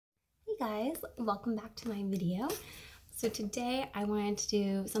guys, welcome back to my video. So today I wanted to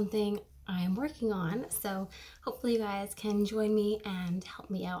do something I'm working on, so hopefully you guys can join me and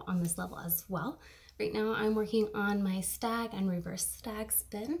help me out on this level as well. Right now I'm working on my stag and reverse stag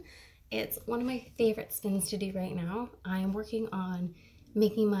spin. It's one of my favorite spins to do right now. I'm working on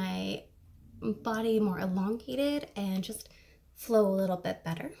making my body more elongated and just flow a little bit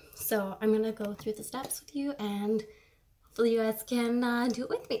better. So I'm gonna go through the steps with you and hopefully you guys can do it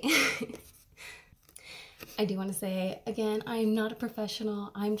with me. I do want to say, again, I'm not a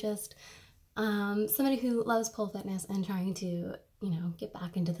professional. I'm just somebody who loves pole fitness and trying to, get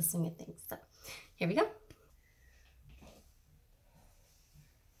back into the swing of things. So here we go.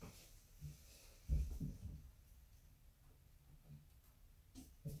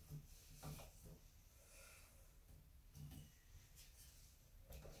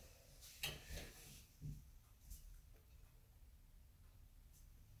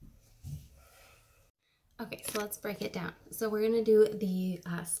 Okay, so let's break it down. So we're gonna do the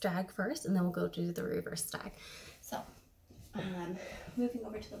stag first, and then we'll go do the reverse stag. So moving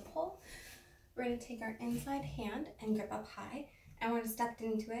over to the pole, we're gonna take our inside hand and grip up high, and we're gonna step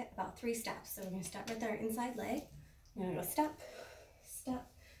into it about 3 steps. So we're gonna start with our inside leg. We're gonna go step, step,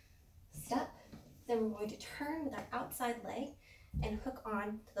 step. Then we're going to turn with our outside leg and hook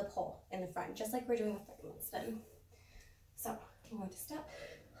on to the pole in the front, just like we're doing a Figment spin. So we're going to step,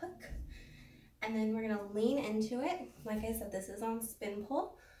 hook, and then we're gonna lean into it. Like I said, this is on spin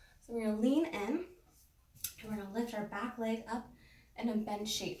pole. So we're gonna lean in, and we're gonna lift our back leg up in a bend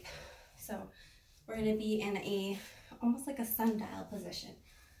shape. So we're gonna be in a, almost like a sundial position.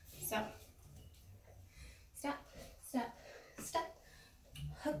 So step, step, step,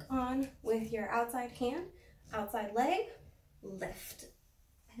 hook on with your outside hand, outside leg, lift,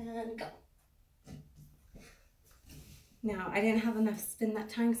 and go. Now, I didn't have enough spin that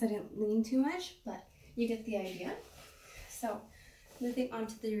time because I didn't lean too much, but you get the idea. So, moving on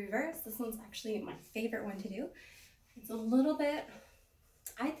to the reverse, this one's actually my favorite one to do. It's a little bit,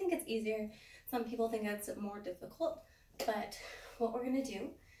 I think it's easier. Some people think it's more difficult, but what we're gonna do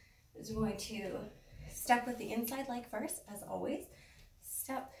is we're going to step with the inside leg first, as always.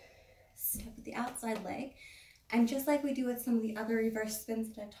 Step, step with the outside leg. And just like we do with some of the other reverse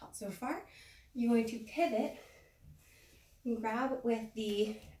spins that I've taught so far, you're going to pivot and grab with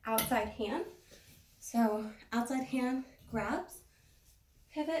the outside hand. So outside hand grabs,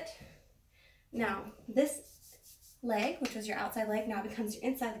 pivot. Now this leg, which was your outside leg, now becomes your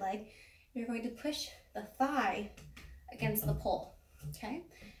inside leg. You're going to push the thigh against the pole, okay?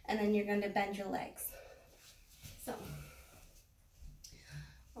 And then you're going to bend your legs. So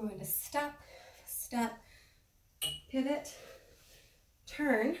we're going to step, step, pivot,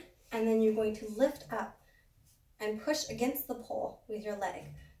 turn, and then you're going to lift up and push against the pole with your leg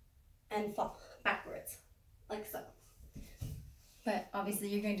and fall backwards, like so. But obviously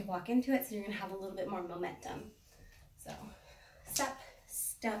you're going to walk into it, so you're going to have a little bit more momentum. So step,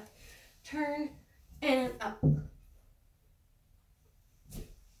 step, turn, and up.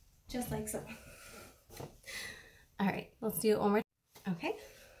 Just like so. All right, let's do it one more time. Okay.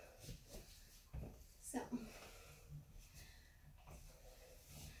 So.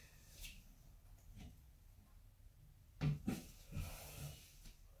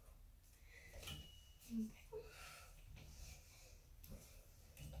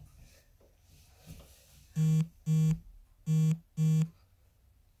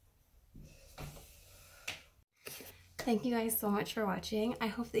 Thank you guys so much for watching. I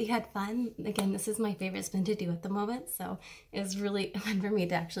hope that you had fun. Again, this is my favorite spin to do at the moment, so it was really fun for me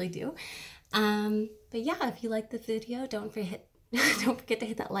to actually do. But yeah, if you liked the video, don't forget to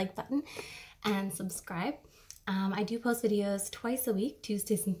hit that like button and subscribe. I do post videos twice a week,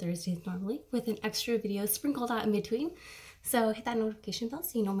 Tuesdays and Thursdays normally, with an extra video sprinkled out in between. So hit that notification bell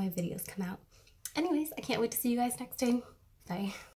so you know my videos come out. Anyways, I can't wait to see you guys next time. Bye.